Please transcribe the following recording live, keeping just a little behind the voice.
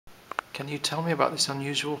Can you tell me about this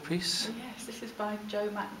unusual piece? Yes, this is by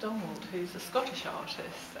McDonald, who's a Scottish artist,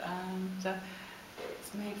 and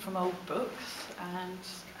it's made from old books, and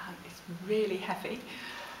it's really heavy,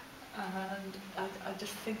 and I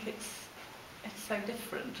just think it's so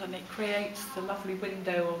different, and it creates a lovely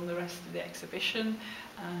window on the rest of the exhibition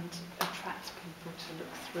and attracts people to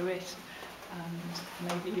look through it and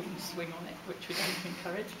maybe even swing on it, which we don't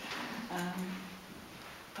encourage.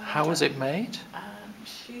 How was it made?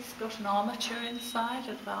 She's got an armature inside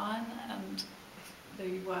of iron, and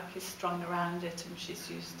the work is strung around it, and she's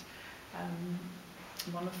used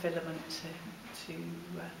monofilament to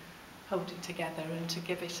hold it together and to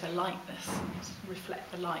give it a lightness and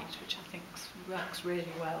reflect the light, which I think works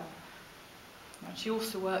really well. And she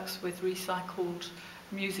also works with recycled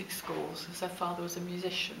music scores, as her father was a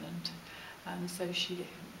musician, and so she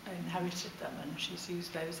inherited them, and she's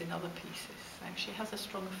used those in other pieces. So she has a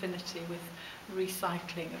strong affinity with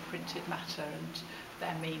recycling of printed matter and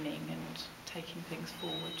their meaning and taking things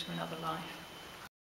forward to another life.